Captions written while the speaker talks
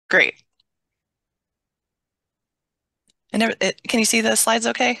Great. And can you see the slides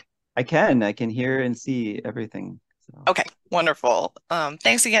okay? I can hear and see everything. So Okay, wonderful.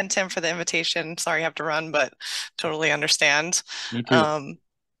 Thanks again, Tim, for the invitation. Sorry I have to run, but totally understand. me too. Um,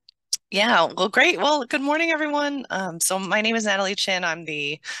 yeah, well, great. Well, good morning, everyone. So my name is Natalie Chin. I'm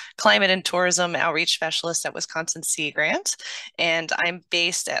the Climate and Tourism Outreach Specialist at Wisconsin Sea Grant, and I'm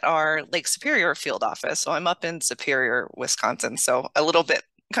based at our Lake Superior field office. So I'm up in Superior, Wisconsin, so a little bit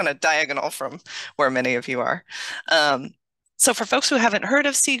kind of diagonal from where many of you are. Um, so for folks who haven't heard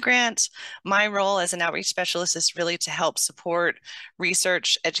of Sea Grant, my role as an outreach specialist is really to help support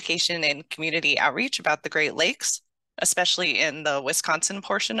research, education, and community outreach about the Great Lakes, especially in the Wisconsin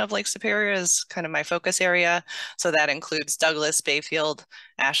portion of Lake Superior is kind of my focus area. So that includes Douglas, Bayfield,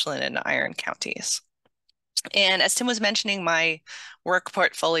 Ashland, and Iron counties. And as Tim was mentioning, my work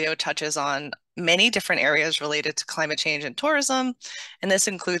portfolio touches on many different areas related to climate change and tourism. And this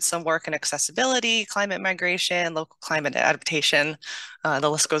includes some work in accessibility, climate migration, local climate adaptation. The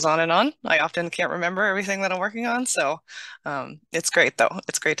list goes on and on. I often can't remember everything that I'm working on. So it's great, though.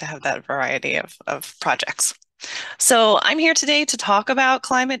 It's great to have that variety of projects. So I'm here today to talk about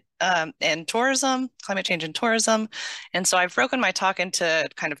climate and tourism, climate change and tourism. And so I've broken my talk into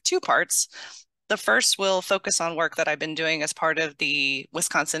kind of two parts. The first will focus on work that I've been doing as part of the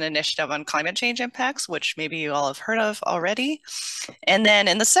Wisconsin Initiative on Climate Change Impacts, which maybe you all have heard of already. And then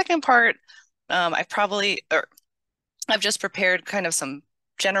in the second part, I've just prepared kind of some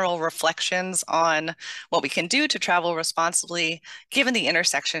general reflections on what we can do to travel responsibly, given the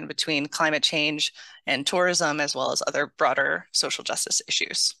intersection between climate change and tourism, as well as other broader social justice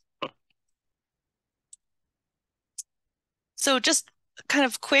issues. So just kind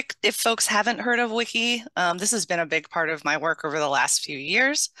of quick, if folks haven't heard of WICCI, this has been a big part of my work over the last few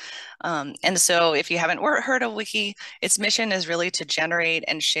years. And so if you haven't heard of WICCI, its mission is really to generate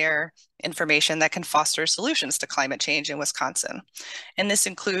and share information that can foster solutions to climate change in Wisconsin. And this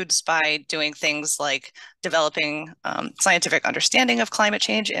includes by doing things like developing scientific understanding of climate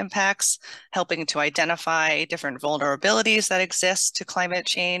change impacts, helping to identify different vulnerabilities that exist to climate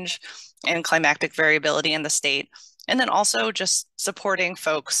change and climatic variability in the state, and then also just supporting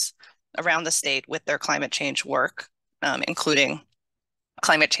folks around the state with their climate change work, including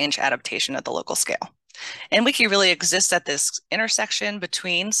climate change adaptation at the local scale. And WICCI really exists at this intersection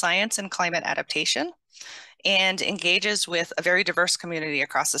between science and climate adaptation and engages with a very diverse community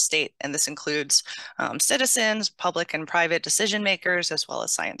across the state. And this includes citizens, public and private decision makers, as well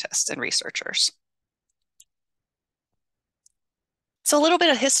as scientists and researchers. So a little bit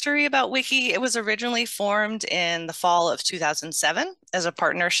of history about WICCI. It was originally formed in the fall of 2007 as a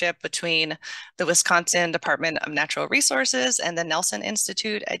partnership between the Wisconsin Department of Natural Resources and the Nelson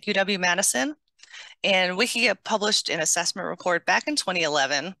Institute at UW-Madison. And WICCI published an assessment report back in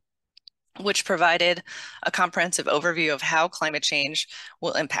 2011, which provided a comprehensive overview of how climate change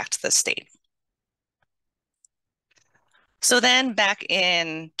will impact the state. So then back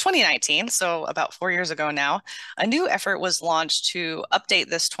in 2019, so about 4 years ago now, a new effort was launched to update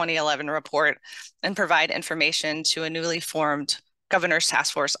this 2011 report and provide information to a newly formed governor's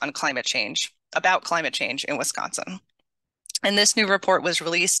task force on climate change, about climate change in Wisconsin. And this new report was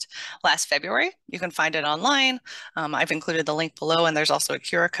released last February. You can find it online. I've included the link below, and there's also a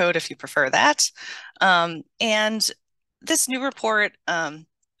QR code if you prefer that. And this new report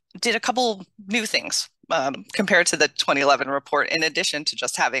did a couple new things compared to the 2011 report, in addition to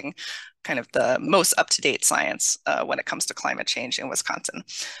just having kind of the most up-to-date science when it comes to climate change in Wisconsin.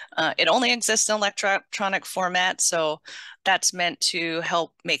 It only exists in electronic format, so that's meant to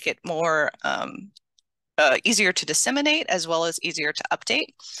help make it more easier to disseminate as well as easier to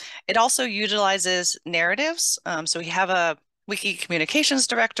update. It also utilizes narratives. So we have a WICCI communications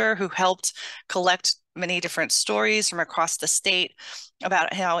director who helped collect many different stories from across the state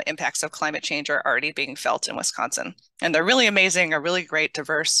about how impacts of climate change are already being felt in Wisconsin. And they're really amazing, a really great,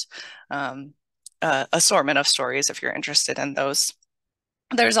 diverse assortment of stories if you're interested in those.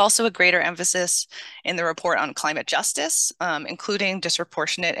 There's also a greater emphasis in the report on climate justice, including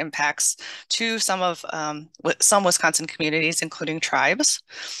disproportionate impacts to some Wisconsin communities, including tribes.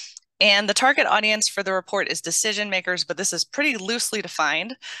 And the target audience for the report is decision makers, but this is pretty loosely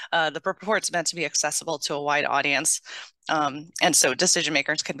defined. The report's meant to be accessible to a wide audience. And so decision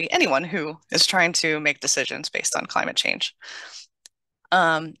makers can be anyone who is trying to make decisions based on climate change.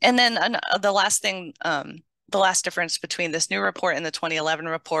 And then the last difference between this new report and the 2011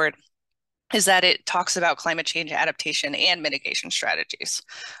 report is that it talks about climate change adaptation and mitigation strategies.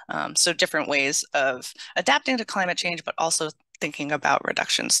 So different ways of adapting to climate change, but also thinking about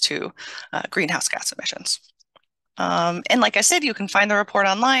reductions to greenhouse gas emissions. And like I said, you can find the report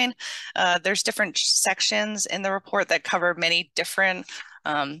online. There's different sections in the report that cover many different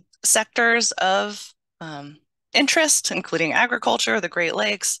sectors of interest, including agriculture, the Great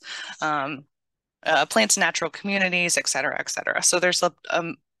Lakes, um, plants and natural communities, et cetera, et cetera. So there's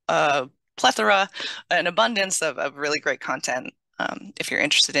a plethora, an abundance of really great content if you're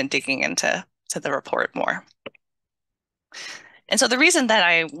interested in digging into the report more. And so the reason that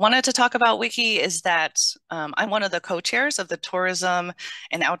I wanted to talk about WICCI is that I'm one of the co-chairs of the Tourism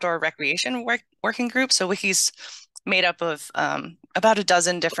and Outdoor Recreation Working Group. So WICCI's made up of about a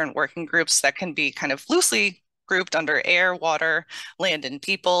dozen different working groups that can be kind of loosely grouped under air, water, land, and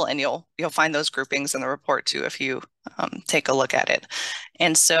people. And you'll find those groupings in the report too if you take a look at it.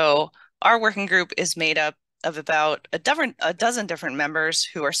 And so our working group is made up of about a dozen different members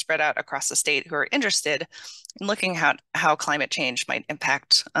who are spread out across the state who are interested in looking at how climate change might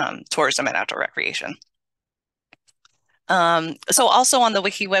impact tourism and outdoor recreation. So also on the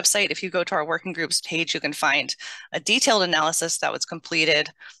WICCI website, if you go to our working groups page, you can find a detailed analysis that was completed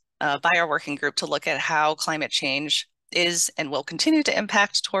by our working group to look at how climate change is and will continue to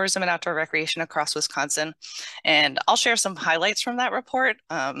impact tourism and outdoor recreation across Wisconsin. And I'll share some highlights from that report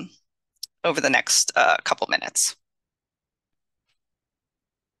over the next couple minutes.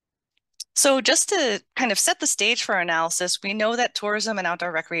 So just to kind of set the stage for our analysis, we know that tourism and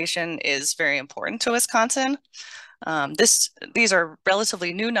outdoor recreation is very important to Wisconsin. These are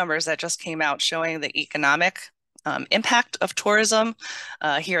relatively new numbers that just came out showing the economic impact of tourism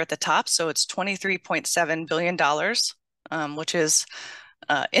here at the top. So it's $23.7 billion, which is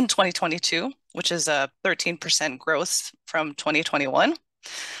in 2022, which is a 13% growth from 2021.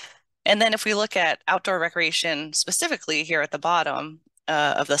 And then if we look at outdoor recreation specifically here at the bottom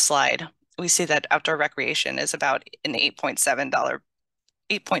of the slide, we see that outdoor recreation is about an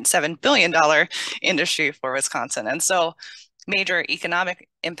 $8.7 billion industry for Wisconsin. And so major economic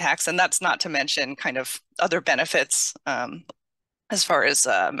impacts, and that's not to mention kind of other benefits as far as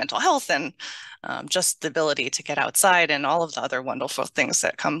mental health and just the ability to get outside and all of the other wonderful things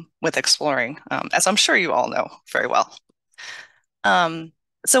that come with exploring, as I'm sure you all know very well.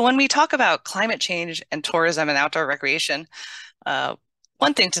 So when we talk about climate change and tourism and outdoor recreation,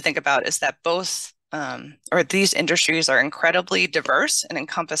 one thing to think about is that both or these industries are incredibly diverse and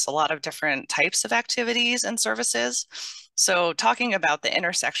encompass a lot of different types of activities and services. So talking about the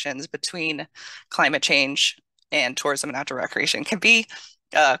intersections between climate change and tourism and outdoor recreation can be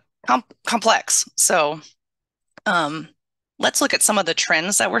complex. So let's look at some of the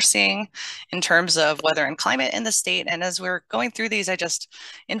trends that we're seeing in terms of weather and climate in the state. And as we're going through these, I just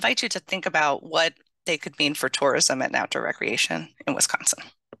invite you to think about what they could mean for tourism and outdoor recreation in Wisconsin.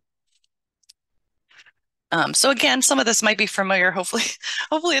 So again, some of this might be familiar. Hopefully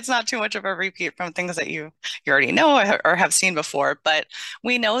it's not too much of a repeat from things that you already know or have seen before. But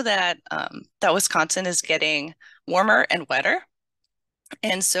we know that that Wisconsin is getting warmer and wetter.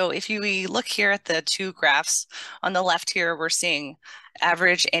 And so if we look here at the two graphs on the left here, we're seeing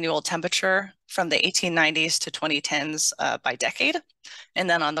average annual temperature from the 1890s to 2010s by decade. And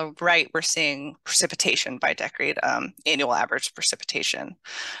then on the right, we're seeing precipitation by decade, annual average precipitation.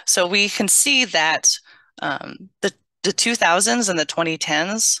 So we can see that the 2000s and the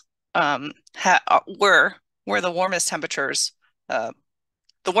 2010s were the warmest temperatures, the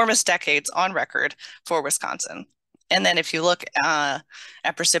warmest decades on record for Wisconsin. And then if you look at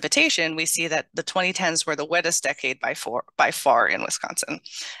precipitation, we see that the 2010s were the wettest decade by far in Wisconsin.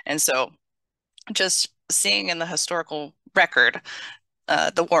 And so just seeing in the historical record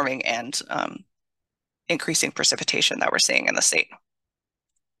the warming and increasing precipitation that we're seeing in the state.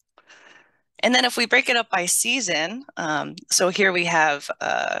 And then if we break it up by season, so here we have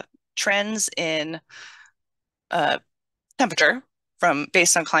trends in temperature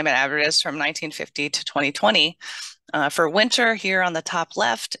based on climate averages from 1950 to 2020. For winter here on the top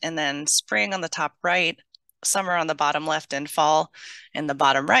left, and then spring on the top right, summer on the bottom left, and fall in the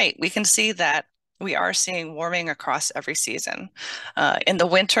bottom right, we can see that we are seeing warming across every season. In the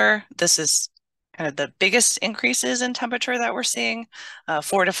winter, this is kind of the biggest increases in temperature that we're seeing,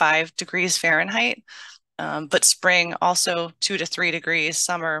 4 to 5 degrees Fahrenheit. But spring also 2 to 3 degrees,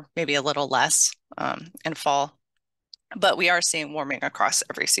 summer maybe a little less, and fall. But we are seeing warming across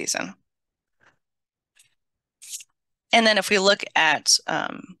every season. And then if we look at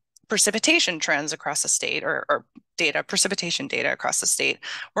precipitation trends across the state or precipitation data across the state,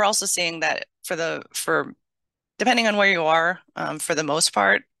 we're also seeing that for depending on where you are, for the most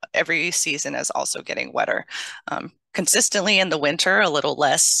part, every season is also getting wetter. Consistently in the winter, a little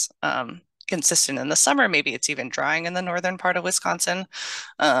less consistent in the summer. Maybe it's even drying in the northern part of Wisconsin,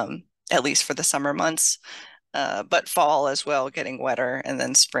 at least for the summer months. but fall as well getting wetter, and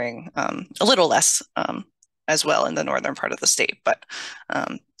then spring a little less as well in the northern part of the state, but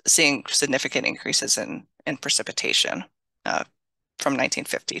seeing significant increases in precipitation uh, from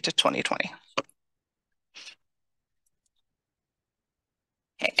 1950 to 2020.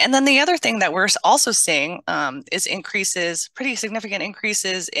 Okay. And then the other thing that we're also seeing is increases, pretty significant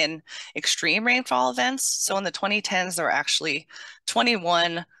increases in extreme rainfall events. So in the 2010s, there were actually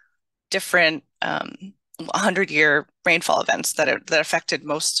 21 different 100-year rainfall events that affected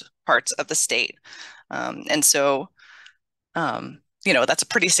most parts of the state. And so, that's a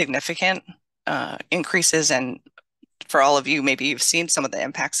pretty significant increases. And for all of you, maybe you've seen some of the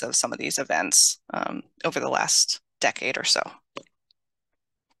impacts of some of these events over the last decade or so.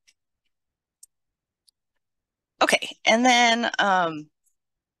 Okay, and then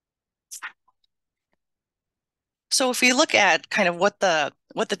so if we look at kind of what the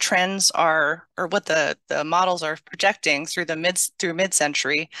trends are, or what the models are projecting through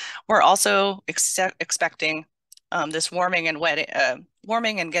mid-century, we're also expecting this warming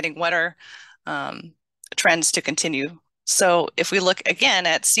and getting wetter trends to continue. So if we look again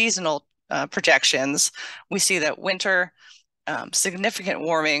at seasonal projections, we see that winter significant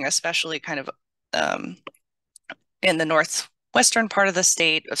warming, especially kind of in the northwestern part of the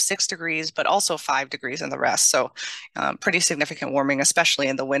state of 6 degrees, but also 5 degrees in the rest. So pretty significant warming, especially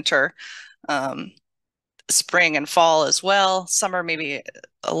in the winter. Um, Spring and fall as well. Summer maybe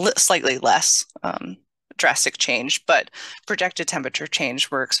slightly less drastic change, but projected temperature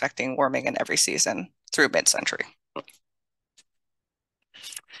change, we're expecting warming in every season through mid-century.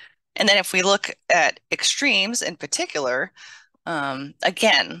 And then if we look at extremes in particular,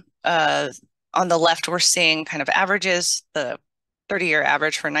 again, on the left, we're seeing kind of averages, the 30-year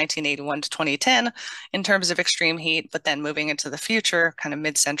average for 1981 to 2010 in terms of extreme heat, but then moving into the future, kind of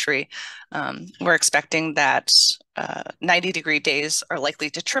mid-century, we're expecting that 90-degree days are likely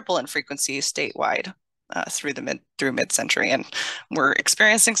to triple in frequency statewide through mid-century, and we're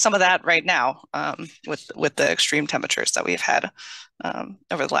experiencing some of that right now with the extreme temperatures that we've had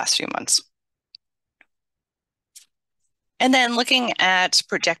over the last few months. And then looking at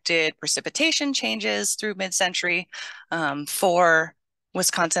projected precipitation changes through mid-century for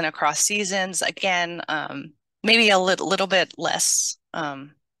Wisconsin across seasons, again, maybe a little bit less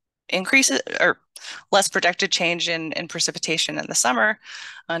increases or less projected change in precipitation in the summer,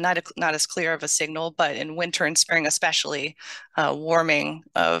 not as clear of a signal, but in winter and spring especially, warming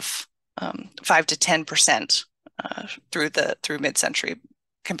of 5 to 10% through mid-century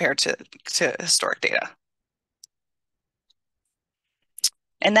compared to historic data.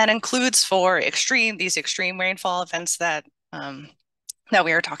 And that includes for these extreme rainfall events that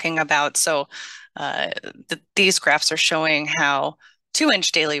we are talking about. So these graphs are showing how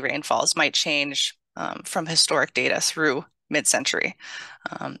 2-inch daily rainfalls might change from historic data through mid-century.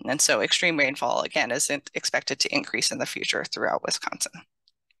 And so extreme rainfall, again, is expected to increase in the future throughout Wisconsin.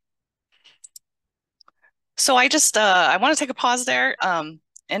 So I want to take a pause there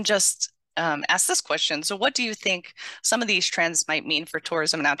and just ask this question. So what do you think some of these trends might mean for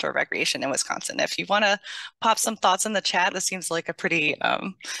tourism and outdoor recreation in Wisconsin? If you want to pop some thoughts in the chat, this seems like a pretty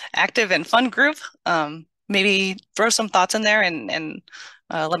active and fun group. Maybe throw some thoughts in there and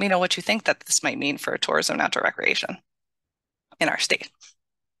let me know what you think that this might mean for tourism and outdoor recreation in our state.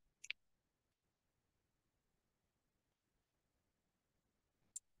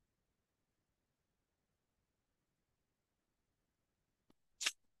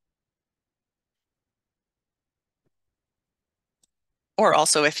 Or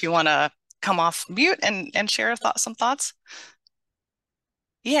also if you want to come off mute and share some thoughts.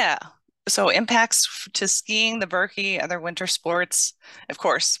 Yeah. So impacts to skiing, the Berkey, other winter sports, of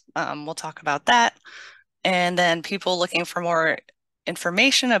course, we'll talk about that. And then people looking for more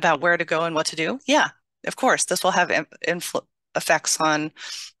information about where to go and what to do. Yeah, of course, this will have effects on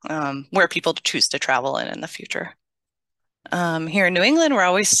where people choose to travel in the future. Here in New England,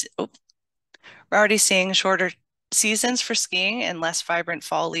 we're already seeing shorter seasons for skiing and less vibrant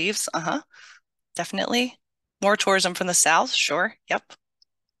fall leaves. Definitely. More tourism from the south, sure. Yep.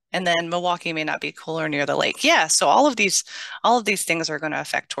 And then Milwaukee may not be cooler near the lake. Yeah, so all of these things are going to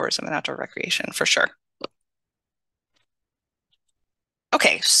affect tourism and outdoor recreation for sure.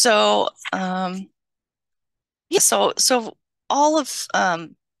 Okay, so yeah, so all of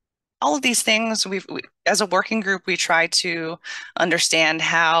all of these things as a working group, we try to understand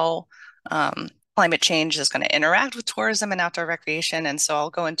how climate change is going to interact with tourism and outdoor recreation. And so I'll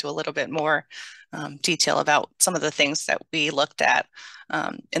go into a little bit more detail about some of the things that we looked at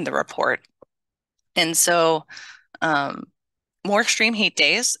in the report. And so more extreme heat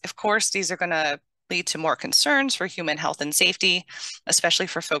days, of course, these are going to lead to more concerns for human health and safety, especially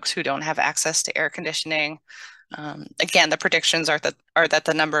for folks who don't have access to air conditioning. Again, the predictions are that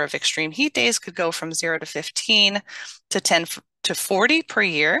the number of extreme heat days could go from 0 to 15 to 10 to 40 per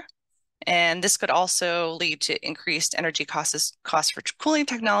year. And this could also lead to increased energy costs for cooling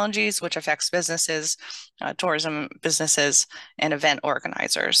technologies, which affects businesses, tourism businesses, and event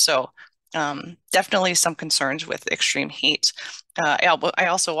organizers. So definitely some concerns with extreme heat. I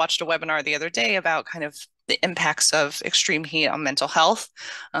also watched a webinar the other day about kind of the impacts of extreme heat on mental health.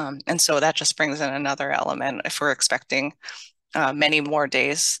 And so that just brings in another element if we're expecting many more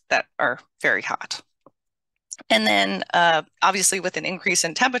days that are very hot. And then obviously with an increase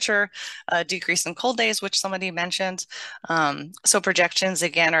in temperature, a decrease in cold days, which somebody mentioned. So projections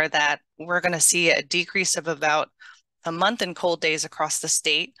again are that we're going to see a decrease of about a month in cold days across the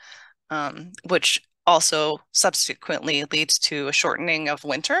state, which also subsequently leads to a shortening of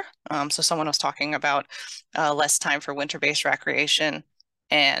winter. So someone was talking about less time for winter-based recreation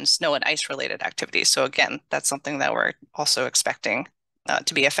and snow and ice related activities. So again, that's something that we're also expecting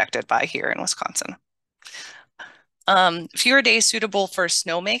to be affected by here in Wisconsin. Fewer days suitable for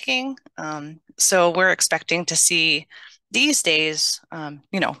snowmaking. So we're expecting to see these days,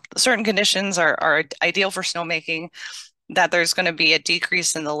 certain conditions are ideal for snowmaking, that there's going to be a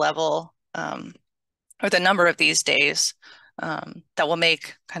decrease in the level or the number of these days that will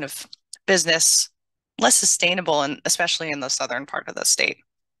make kind of business less sustainable, and especially in the southern part of the state.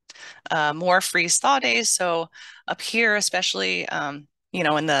 More freeze thaw days. So up here, especially, in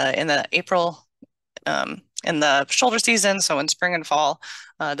the April in the shoulder season, so in spring and fall,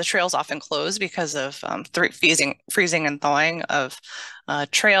 the trails often close because of freezing and thawing of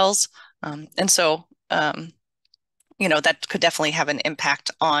trails. And so, that could definitely have an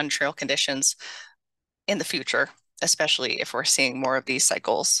impact on trail conditions in the future, especially if we're seeing more of these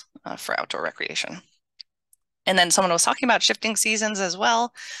cycles for outdoor recreation. And then someone was talking about shifting seasons as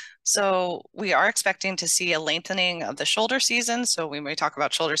well. So we are expecting to see a lengthening of the shoulder season. So when we talk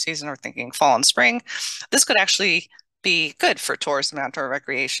about shoulder season, we're thinking fall and spring. This could actually be good for tourism and outdoor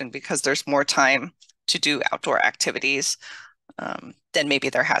recreation because there's more time to do outdoor activities than maybe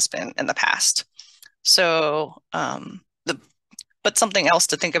there has been in the past. So but something else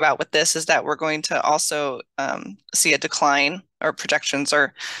to think about with this is that we're going to also see a decline, or projections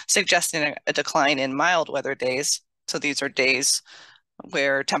are suggesting a decline in mild weather days. So these are days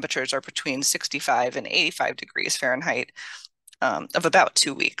where temperatures are between 65 and 85 degrees Fahrenheit of about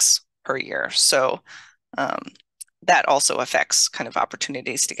 2 weeks per year. So that also affects kind of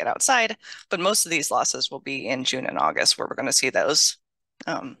opportunities to get outside. But most of these losses will be in June and August, where we're going to see those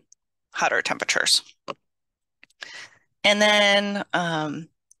hotter temperatures. And then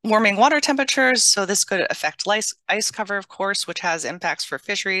warming water temperatures. So this could affect ice cover, of course, which has impacts for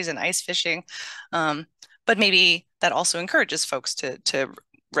fisheries and ice fishing. But maybe that also encourages folks to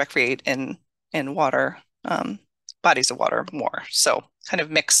recreate in water, bodies of water more. So kind of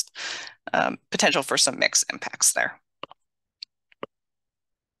mixed potential for some mixed impacts there.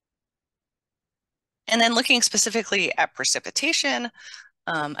 And then looking specifically at precipitation,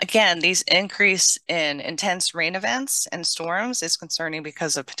 again, these increase in intense rain events and storms is concerning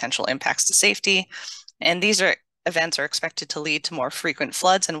because of potential impacts to safety. And these events are expected to lead to more frequent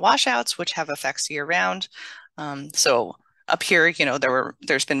floods and washouts, which have effects year round. So up here,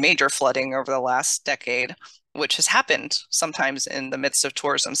 there's been major flooding over the last decade, which has happened sometimes in the midst of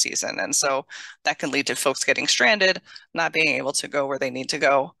tourism season. And so that can lead to folks getting stranded, not being able to go where they need to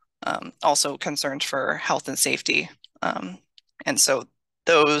go. Also concerns for health and safety. And so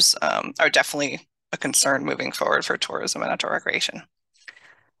those are definitely a concern moving forward for tourism and outdoor recreation.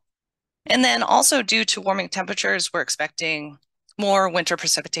 And then also due to warming temperatures, we're expecting more winter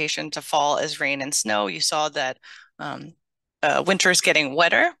precipitation to fall as rain and snow. You saw that winter is getting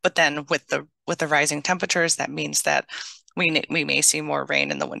wetter, but then with the rising temperatures, that means that we may see more rain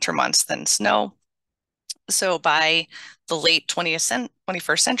in the winter months than snow. So by the late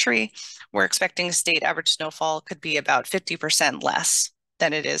 21st century, we're expecting state average snowfall could be about 50% less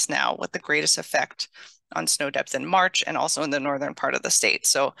than it is now, with the greatest effect on snow depth in March and also in the northern part of the state.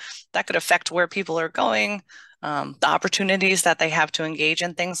 So that could affect where people are going, the opportunities that they have to engage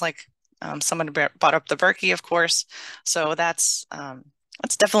in things like someone brought up the WICCI, of course. So that's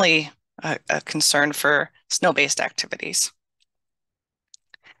definitely a concern for snow-based activities.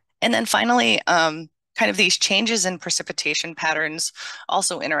 And then finally, kind of these changes in precipitation patterns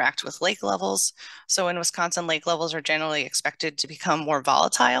also interact with lake levels. So in Wisconsin, lake levels are generally expected to become more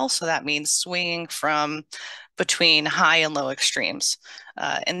volatile. So that means swinging from between high and low extremes.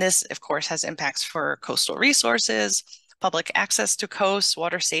 And this, of course, has impacts for coastal resources, public access to coasts,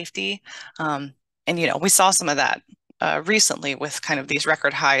 water safety, And we saw some of that recently with kind of these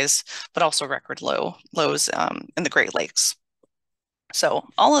record highs, but also record lows in the Great Lakes. So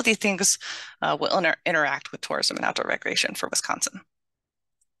all of these things will interact with tourism and outdoor recreation for Wisconsin.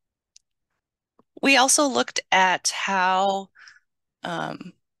 We also looked at how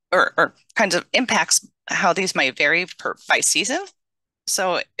or kinds of impacts, how these might vary by season.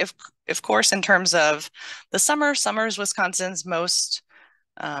 So if of course, in terms of the summer is Wisconsin's most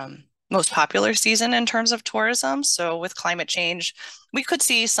popular season in terms of tourism. So with climate change, we could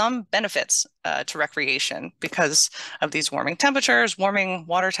see some benefits to recreation because of these warming temperatures, warming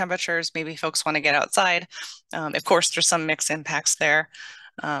water temperatures. Maybe folks want to get outside. Of course, there's some mixed impacts there,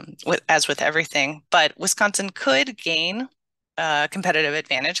 as with everything. But Wisconsin could gain competitive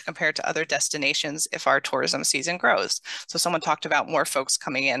advantage compared to other destinations if our tourism season grows. So someone talked about more folks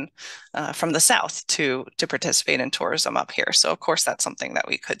coming in from the south to participate in tourism up here. So of course that's something that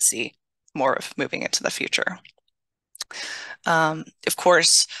we could see more of moving into the future. Of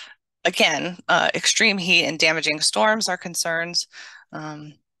course, again, extreme heat and damaging storms are concerns,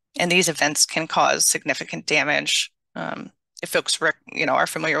 and these events can cause significant damage. If folks are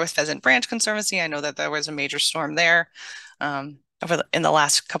familiar with Pheasant Branch Conservancy, I know that there was a major storm there in the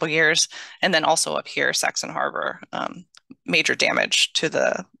last couple of years, and then also up here, Saxon Harbor, major damage to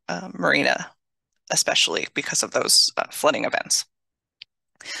the marina, especially because of those flooding events.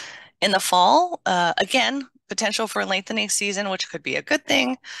 In the fall, again, potential for a lengthening season, which could be a good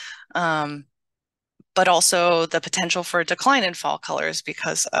thing, but also the potential for a decline in fall colors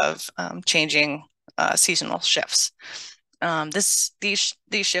because of changing seasonal shifts. These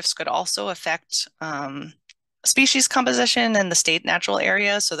shifts could also affect species composition in the state natural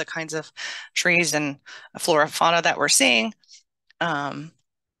area, so the kinds of trees and flora and fauna that we're seeing. And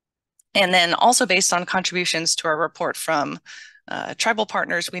then also based on contributions to our report from tribal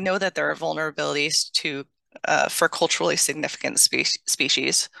partners, we know that there are vulnerabilities for culturally significant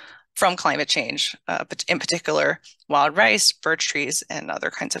species from climate change, but in particular, wild rice, birch trees, and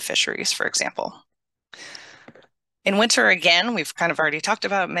other kinds of fisheries, for example. In winter, again, we've kind of already talked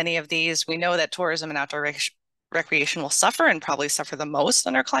about many of these. We know that tourism and outdoor recreation will suffer and probably suffer the most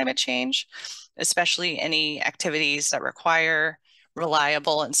under climate change, especially any activities that require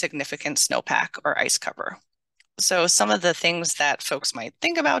reliable and significant snowpack or ice cover. So some of the things that folks might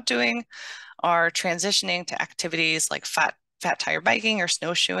think about doing are transitioning to activities like fat tire biking or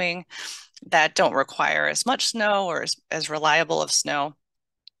snowshoeing that don't require as much snow or as reliable of snow.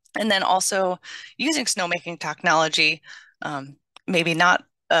 And then also using snowmaking technology, maybe not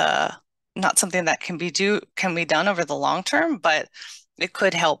something that can be done over the long term, but it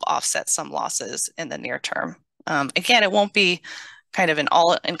could help offset some losses in the near term. Again, it won't be kind of an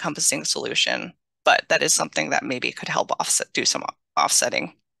all-encompassing solution, but that is something that maybe could help do some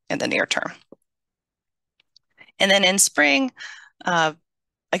offsetting in the near term. And then in spring,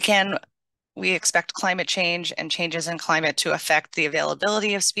 again, we expect climate change and changes in climate to affect the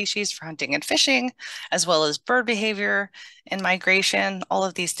availability of species for hunting and fishing, as well as bird behavior and migration. All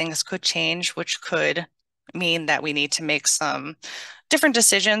of these things could change, which could mean that we need to make some different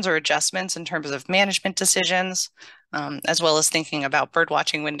decisions or adjustments in terms of management decisions, as well as thinking about bird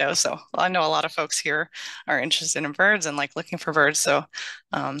watching windows. So I know a lot of folks here are interested in birds and like looking for birds. So,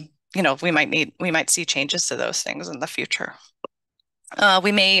 we might see changes to those things in the future.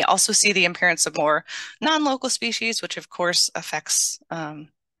 We may also see the appearance of more non-local species, which of course affects the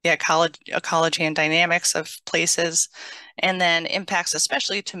ecology and dynamics of places, and then impacts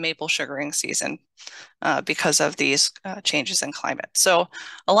especially to maple sugaring season because of these changes in climate. So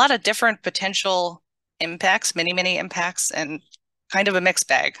a lot of different potential impacts, many impacts, and kind of a mixed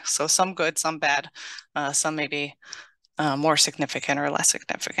bag. So some good, some bad, some maybe more significant or less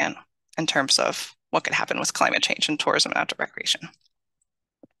significant in terms of what could happen with climate change and tourism and outdoor recreation.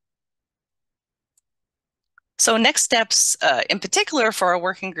 So next steps, in particular for our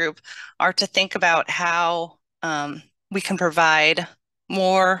working group, are to think about how we can provide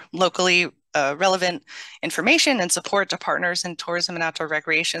more locally relevant information and support to partners in tourism and outdoor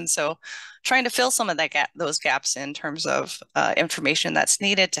recreation. So trying to fill some of those gaps in terms of information that's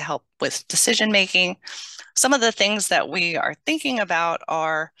needed to help with decision making. Some of the things that we are thinking about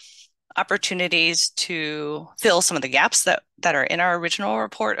are opportunities to fill some of the gaps that are in our original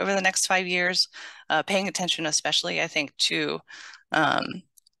report over the next 5 years, paying attention especially, I think, to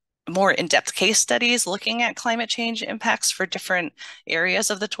more in-depth case studies looking at climate change impacts for different areas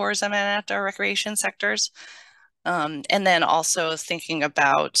of the tourism and outdoor recreation sectors. And then also thinking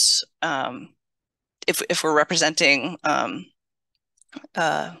about if we're representing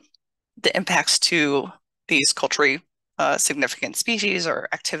the impacts to these culturally significant species or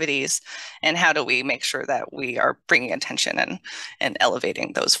activities, and how do we make sure that we are bringing attention and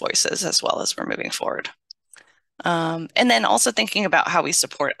elevating those voices as well as we're moving forward. And then also thinking about how we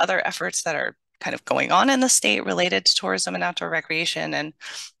support other efforts that are kind of going on in the state related to tourism and outdoor recreation, and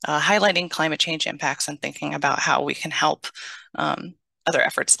highlighting climate change impacts and thinking about how we can help other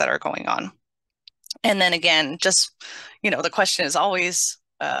efforts that are going on. And then again, just, the question is always,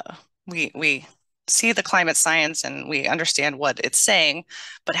 we see the climate science and we understand what it's saying,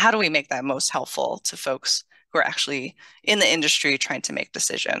 but how do we make that most helpful to folks who are actually in the industry trying to make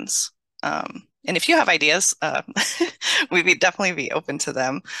decisions? And if you have ideas, we'd definitely be open to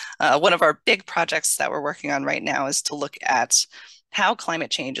them. One of our big projects that we're working on right now is to look at how climate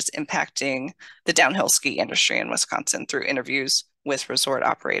change is impacting the downhill ski industry in Wisconsin through interviews with resort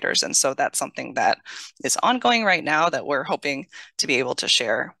operators. And so that's something that is ongoing right now that we're hoping to be able to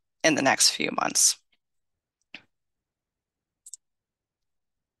share in the next few months.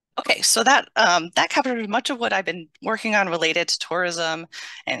 Okay, so that covered much of what I've been working on related to tourism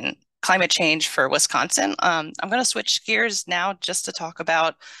and climate change for Wisconsin. I'm going to switch gears now just to talk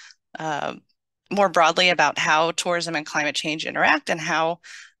about uh, more broadly about how tourism and climate change interact and how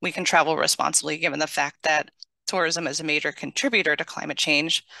we can travel responsibly, given the fact that tourism is a major contributor to climate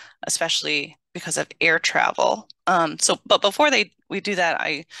change, especially because of air travel. But before we do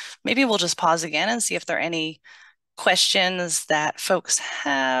that, maybe we'll just pause again and see if there are any questions that folks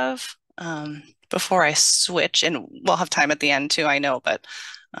have before I switch, and we'll have time at the end too, I know, but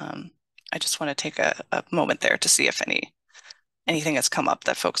I just want to take a moment there to see if anything has come up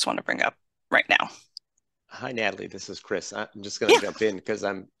that folks want to bring up right now. Hi, Natalie. This is Chris. I'm just going to Yeah. jump in because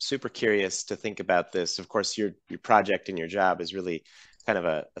I'm super curious to think about this. Of course, your project and your job is really kind of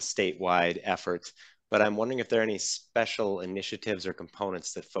a statewide effort, but I'm wondering if there are any special initiatives or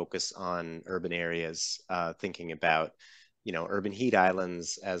components that focus on urban areas, thinking about, urban heat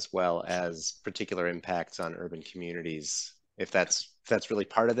islands as well as particular impacts on urban communities. If that's really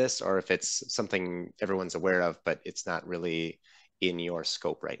part of this, or if it's something everyone's aware of, but it's not really in your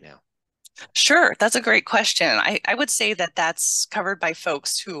scope right now. Sure, that's a great question. I would say that that's covered by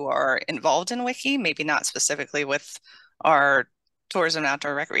folks who are involved in WICCI, maybe not specifically with our tourism and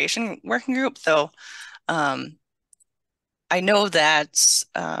outdoor recreation working group, though I know that,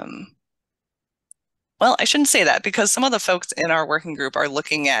 well, I shouldn't say that because some of the folks in our working group are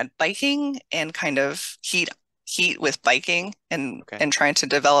looking at biking and kind of heat with biking and Okay. and trying to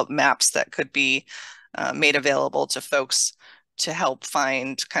develop maps that could be made available to folks to help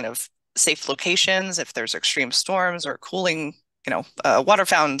find kind of safe locations if there's extreme storms or cooling, water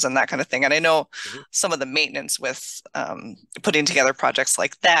fountains and that kind of thing. And I know Mhm. some of the maintenance with putting together projects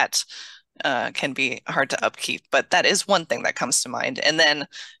like that can be hard to upkeep, but that is one thing that comes to mind. And then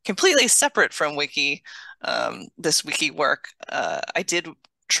completely separate from WICCI, this WICCI work, I did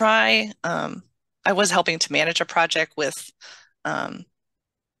try, I was helping to manage a project with um,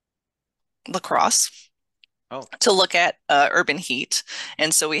 La Crosse Oh, to look at urban heat.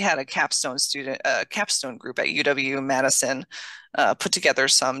 And so we had a capstone group at UW-Madison put together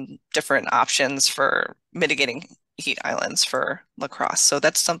some different options for mitigating heat islands for La Crosse. So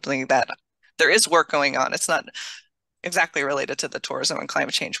that's something that there is work going on. It's not exactly related to the tourism and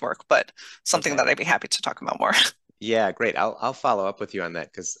climate change work, but something okay. that I'd be happy to talk about more. Yeah, great. I'll follow up with you on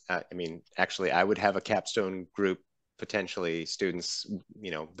that because I mean, actually, I would have a capstone group, potentially students,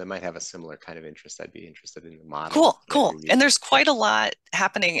 that might have a similar kind of interest. I'd be interested in the model Cool, that cool. you're And using. there's Yeah, quite a lot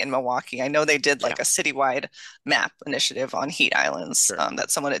happening in Milwaukee. I know they did yeah, like a citywide map initiative on heat islands sure. that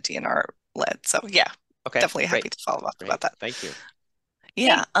someone at DNR led. So yeah, Okay, definitely great, happy to follow up about great. that. Thank you.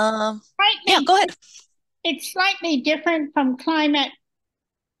 Yeah. It's Yeah, slightly go ahead. it's slightly different from climate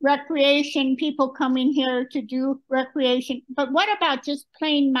recreation, people coming here to do recreation. But what about just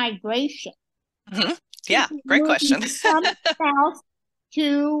plain migration? Mhm. Yeah, People great moving question. from the south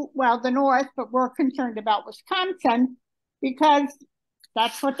to, well, the north, but we're concerned about Wisconsin because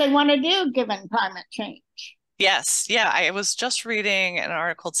that's what they want to do given climate change. Yes, yeah, I was just reading an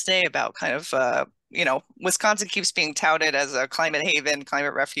article today about kind of Wisconsin keeps being touted as a climate haven,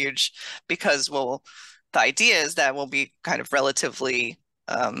 climate refuge because the idea is that we'll be kind of relatively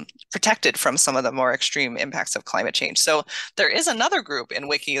protected from some of the more extreme impacts of climate change. So there is another group in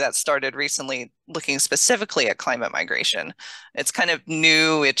WICCI that started recently looking specifically at climate migration. It's kind of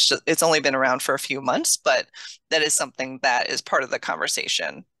new. It's only been around for a few months, but that is something that is part of the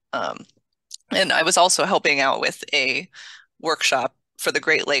conversation. And I was also helping out with a workshop for the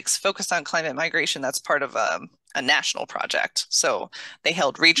Great Lakes focused on climate migration. That's part of a national project. So they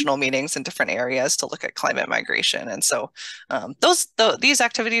held regional meetings in different areas to look at climate migration. And so these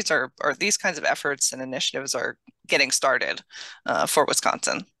activities or these kinds of efforts and initiatives are getting started for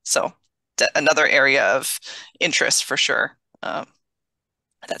Wisconsin. So another area of interest for sure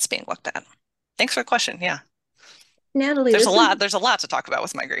that's being looked at. Thanks for the question. Yeah. Natalie, there's a lot to talk about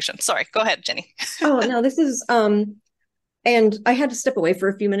with migration. Sorry, go ahead, Jenny. Oh, no, this is and I had to step away for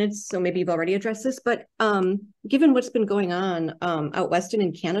a few minutes, so maybe you've already addressed this, but given what's been going on out west and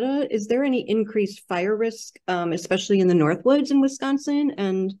in Canada, is there any increased fire risk, especially in the Northwoods in Wisconsin?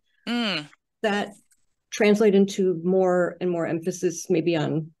 And that translate into more and more emphasis maybe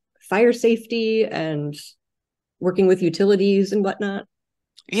on fire safety and working with utilities and whatnot?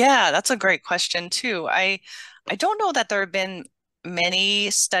 Yeah, that's a great question too. I don't know that there have been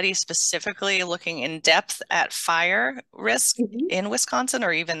many studies specifically looking in depth at fire risk in Wisconsin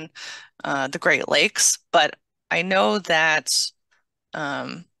or even the Great Lakes, but I know that,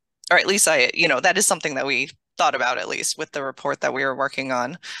 or at least that is something that we thought about at least with the report that we were working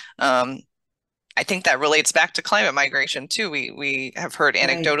on. I think that relates back to climate migration too. We have heard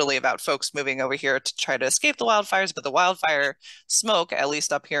anecdotally about folks moving over here to try to escape the wildfires, but the wildfire smoke, at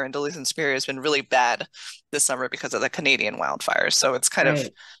least up here in Duluth and Superior, has been really bad this summer because of the Canadian wildfires. So it's kind of,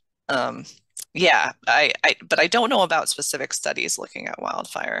 yeah. But I don't know about specific studies looking at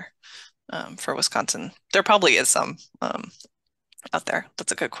wildfire for Wisconsin. There probably is some out there.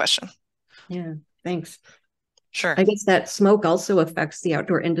 That's a good question. Yeah, thanks. Sure. I guess that smoke also affects the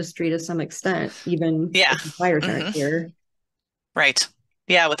outdoor industry to some extent, even if the fires aren't here. Right.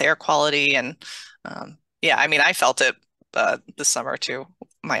 Yeah, with air quality and yeah, I mean, I felt it this summer too.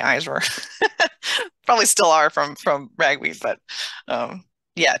 My eyes were probably still are from ragweed, but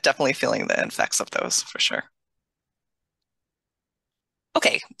yeah, definitely feeling the effects of those for sure.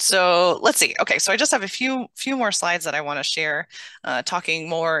 Okay, so let's see. Okay, so I just have a few more slides that I want to share, talking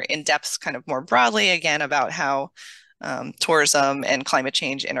more in depth, kind of more broadly again about how tourism and climate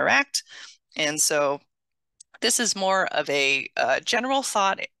change interact. And so this is more of a general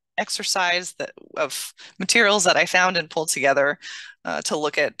thought exercise of materials that I found and pulled together to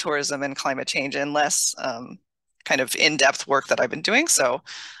look at tourism and climate change and less kind of in-depth work that I've been doing. So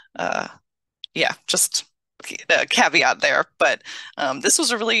yeah, just a caveat there, but this was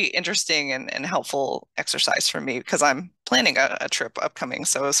a really interesting and helpful exercise for me because I'm planning a trip upcoming.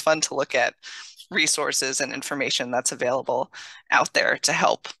 So it was fun to look at resources and information that's available out there to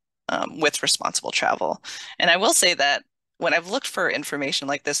help with responsible travel. And I will say that when I've looked for information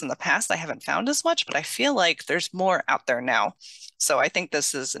like this in the past, I haven't found as much, but I feel like there's more out there now. So I think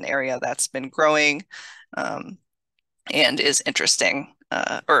this is an area that's been growing and is interesting,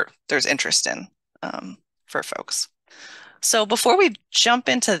 or there's interest in for folks. So before we jump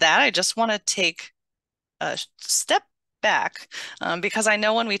into that, I just want to take a step back because I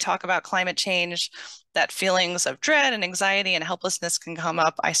know when we talk about climate change, that feelings of dread and anxiety and helplessness can come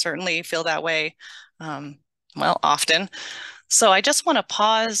up. I certainly feel that way, well, often. So I just want to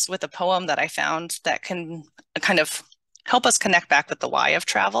pause with a poem that I found that can kind of help us connect back with the why of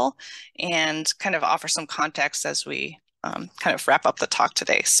travel and kind of offer some context as we kind of wrap up the talk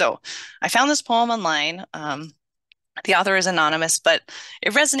today. So I found this poem online. The author is anonymous, but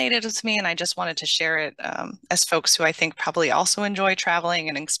it resonated with me and I just wanted to share it as folks who I think probably also enjoy traveling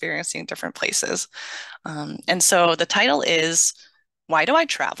and experiencing different places. And so the title is, Why Do I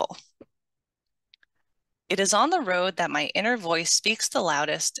Travel? It is on the road that my inner voice speaks the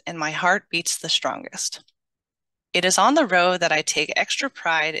loudest and my heart beats the strongest. It is on the road that I take extra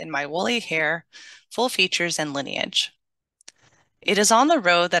pride in my woolly hair, full features, and lineage. It is on the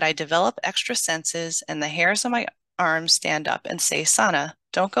road that I develop extra senses and the hairs on my arms stand up and say, Sana,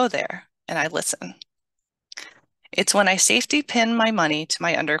 don't go there, and I listen. It's when I safety pin my money to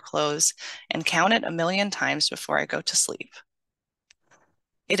my underclothes and count it 1,000,000 times before I go to sleep.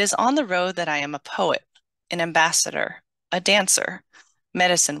 It is on the road that I am a poet, an ambassador, a dancer,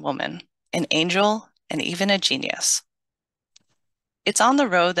 medicine woman, an angel, and even a genius. It's on the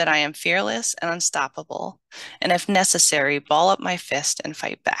road that I am fearless and unstoppable, and if necessary, ball up my fist and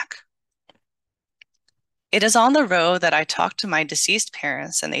fight back. It is on the road that I talk to my deceased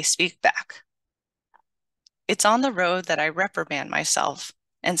parents and they speak back. It's on the road that I reprimand myself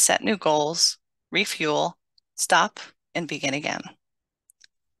and set new goals, refuel, stop, and begin again.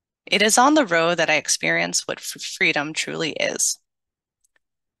 It is on the road that I experience what freedom truly is.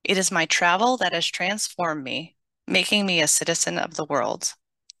 It is my travel that has transformed me, making me a citizen of the world.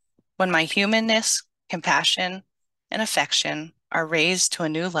 When my humanness, compassion, and affection are raised to a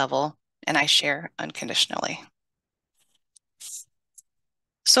new level and I share unconditionally.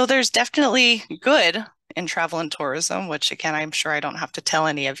 So there's definitely good in travel and tourism, which again, I'm sure I don't have to tell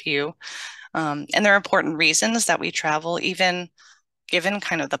any of you. And there are important reasons that we travel, even given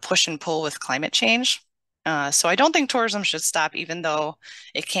kind of the push and pull with climate change. So I don't think tourism should stop, even though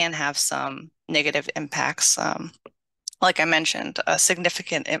it can have some negative impacts. Like I mentioned,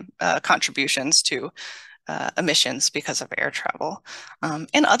 significant contributions to emissions because of air travel,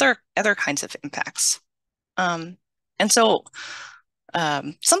 and other kinds of impacts. And so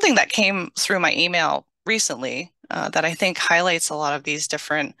something that came through my email recently that I think highlights a lot of these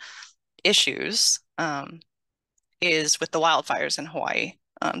different issues is with the wildfires in Hawaii,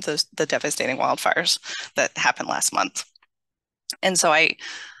 the devastating wildfires that happened last month. And so I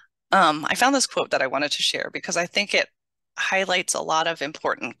found this quote that I wanted to share because I think it highlights a lot of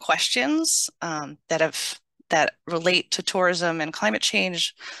important questions that relate to tourism and climate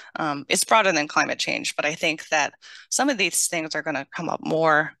change. It's broader than climate change, but I think that some of these things are going to come up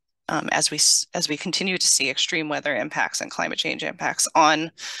more as we continue to see extreme weather impacts and climate change impacts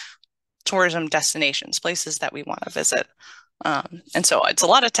on tourism destinations, places that we want to visit. And so it's a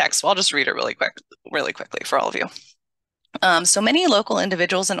lot of text, so I'll just read it really quickly for all of you. So many local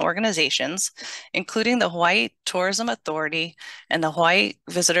individuals and organizations, including the Hawaii Tourism Authority and the Hawaii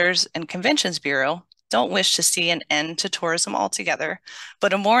Visitors and Conventions Bureau, don't wish to see an end to tourism altogether,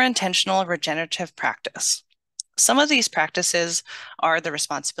 but a more intentional regenerative practice. Some of these practices are the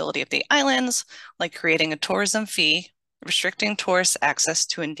responsibility of the islands, like creating a tourism fee, restricting tourist access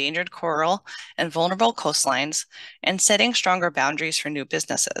to endangered coral and vulnerable coastlines, and setting stronger boundaries for new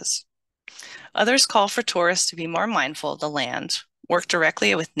businesses. Others call for tourists to be more mindful of the land, work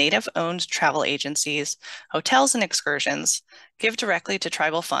directly with native-owned travel agencies, hotels, and excursions, give directly to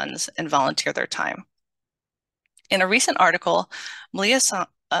tribal funds, and volunteer their time. In a recent article, Malia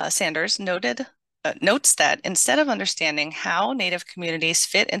Sanders notes that instead of understanding how Native communities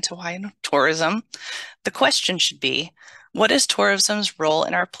fit into Hawaiian tourism, the question should be, what is tourism's role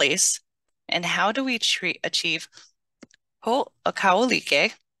in our place, and how do we achieve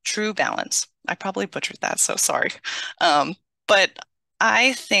ho'akaulike, true balance? I probably butchered that, so sorry. But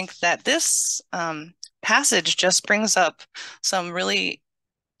I think that this passage just brings up some really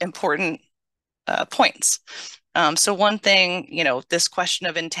important points. So one thing, this question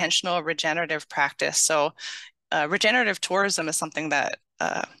of intentional regenerative practice. So regenerative tourism is something that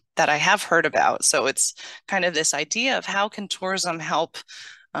I have heard about. So it's kind of this idea of how can tourism help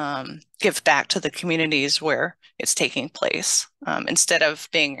give back to the communities where it's taking place instead of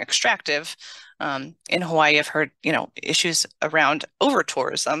being extractive. In Hawaii, I've heard, issues around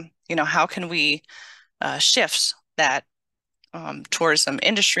over-tourism. How can we shift that tourism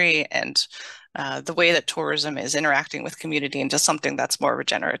industry and the way that tourism is interacting with community into something that's more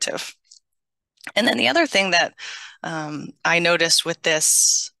regenerative? And then the other thing that I noticed with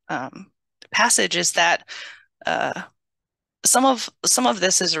this passage is that some of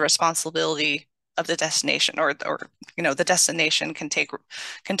this is a responsibility of the destination, or the destination can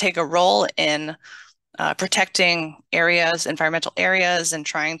take a role in protecting environmental areas, and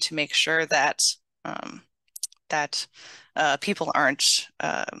trying to make sure that people aren't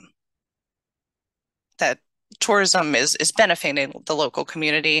that tourism is benefiting the local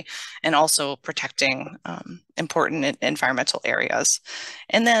community and also protecting important environmental areas.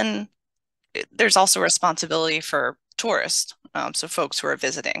 And then there's also responsibility for tourists, so folks who are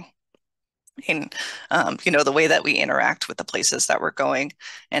visiting, and the way that we interact with the places that we're going,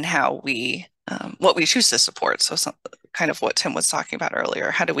 and how what we choose to support. So kind of what Tim was talking about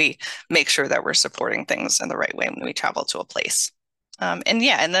earlier. How do we make sure that we're supporting things in the right way when we travel to a place? And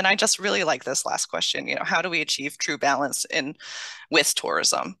then I just really like this last question, how do we achieve true balance with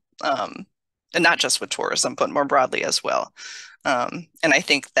tourism? And not just with tourism, but more broadly as well. And I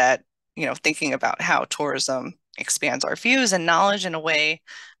think that, thinking about how tourism expands our views and knowledge in a way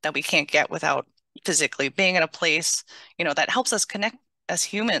that we can't get without physically being in a place, that helps us connect as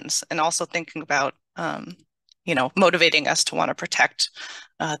humans, and also thinking about, motivating us to want to protect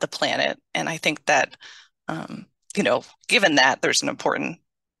the planet. And I think that, given that there's an important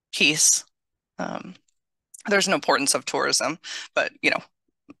piece, there's an importance of tourism, but,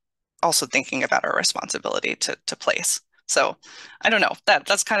 also thinking about our responsibility to place. So I don't know,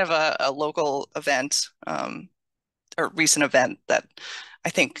 that's kind of a local event, or recent event, that I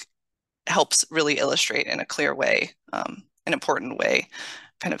think helps really illustrate in a clear way, an important way,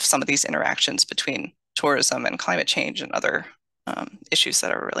 kind of some of these interactions between tourism and climate change and other issues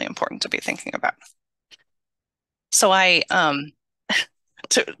that are really important to be thinking about. So I,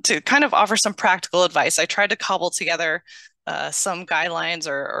 to kind of offer some practical advice, I tried to cobble together some guidelines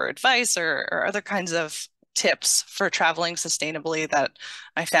or advice or other kinds of tips for traveling sustainably that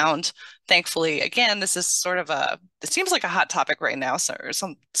I found. Thankfully, again, this is sort of it seems like a hot topic right now, so or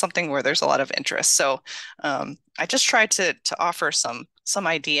something where there's a lot of interest. So I just tried to offer some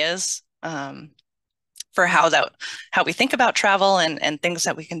ideas for how we think about travel and things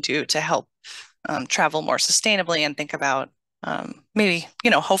that we can do to help travel more sustainably and think about maybe,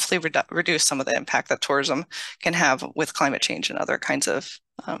 hopefully reduce some of the impact that tourism can have with climate change and other kinds of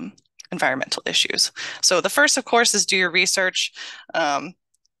environmental issues. So the first, of course, is do your research.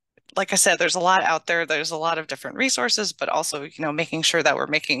 Like I said, there's a lot out there. There's a lot of different resources, but also, making sure that we're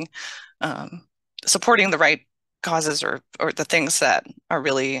supporting the right causes or the things that are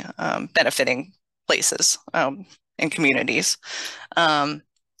really benefiting places and communities.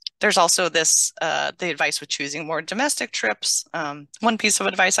 There's also the advice with choosing more domestic trips. One piece of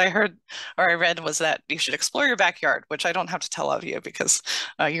advice I heard or I read was that you should explore your backyard, which I don't have to tell of you because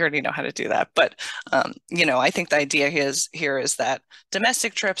you already know how to do that. But, I think the idea here is that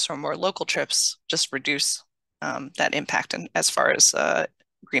domestic trips or more local trips just reduce that impact as far as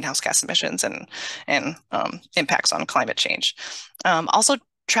greenhouse gas emissions and impacts on climate change. Also,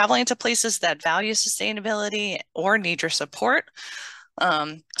 traveling to places that value sustainability or need your support.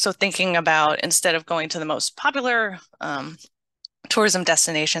 So thinking about, instead of going to the most popular tourism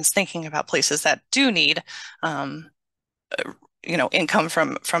destinations, thinking about places that do need income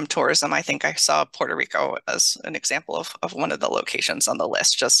from tourism. I think I saw Puerto Rico as an example of one of the locations on the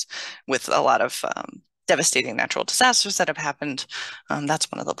list, just with a lot of devastating natural disasters that have happened.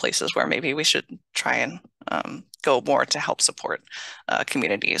 That's one of the places where maybe we should try and go more to help support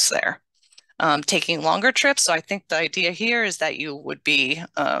communities there. Taking longer trips. So I think the idea here is that you would be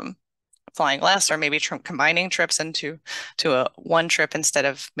flying less, or maybe combining trips into a one trip instead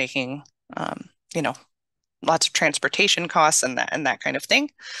of making lots of transportation costs and that kind of thing.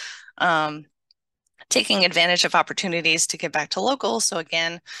 Taking advantage of opportunities to give back to locals. So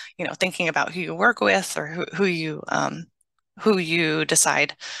again, thinking about who you work with or who you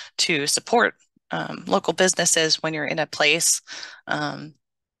decide to support, local businesses when you're in a place.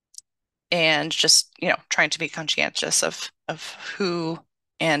 And just, trying to be conscientious of who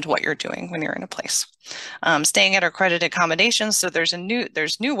and what you're doing when you're in a place. Staying at accredited accommodations. So there's new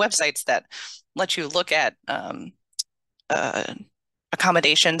websites that let you look at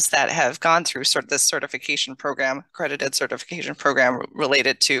accommodations that have gone through sort of this certification program, accredited certification program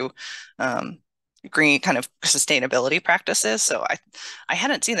related to green kind of sustainability practices. So I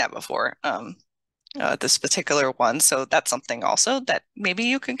hadn't seen that before. This particular one. So that's something also that maybe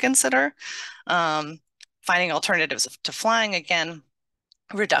you can consider. Finding alternatives to flying, again,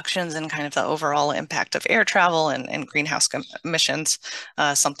 reductions in kind of the overall impact of air travel and greenhouse emissions,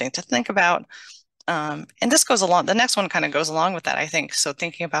 something to think about. And this goes along, the next one kind of goes along with that, I think. So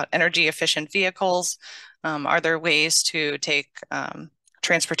thinking about energy efficient vehicles, are there ways to take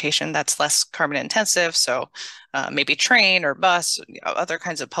transportation that's less carbon intensive? So maybe train or bus, other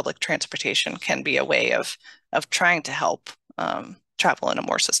kinds of public transportation can be a way of trying to help travel in a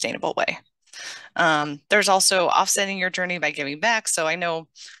more sustainable way. There's also offsetting your journey by giving back. So I know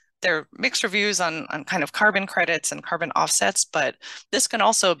there are mixed reviews on kind of carbon credits and carbon offsets, but this can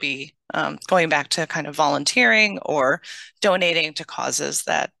also be going back to kind of volunteering or donating to causes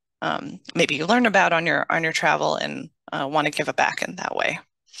that maybe you learn about on your travel and want to give it back in that way.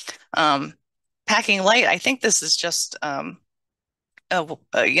 Packing light, I think this is just kind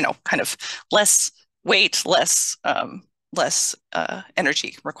of less weight, less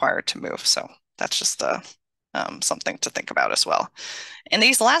energy required to move. So that's just something to think about as well. And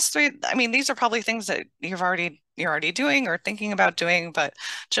these last three, I mean, these are probably things that you're already doing or thinking about doing, but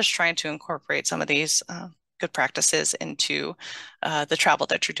just trying to incorporate some of these good practices into the travel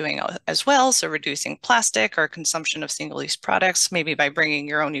that you're doing as well. So reducing plastic or consumption of single-use products, maybe by bringing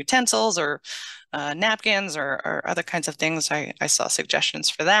your own utensils or napkins or other kinds of things. I saw suggestions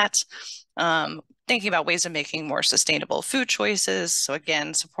for that. Thinking about ways of making more sustainable food choices. So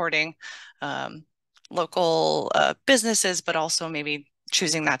again, supporting local businesses, but also maybe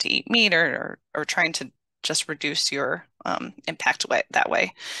choosing not to eat meat or trying to just reduce your impact that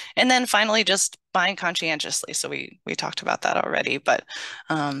way. And then finally, just buying conscientiously. So we talked about that already, but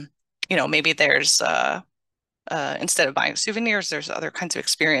maybe there's instead of buying souvenirs, there's other kinds of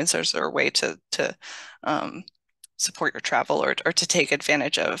experiences or a way to support your travel or to take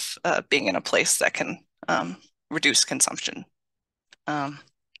advantage of being in a place that can reduce consumption.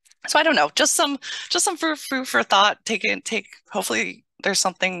 So I don't know, just some food for thought. Hopefully there's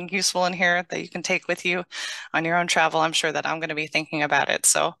something useful in here that you can take with you on your own travel. I'm sure that I'm going to be thinking about it.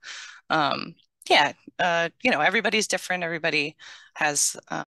 So yeah, everybody's different. Everybody has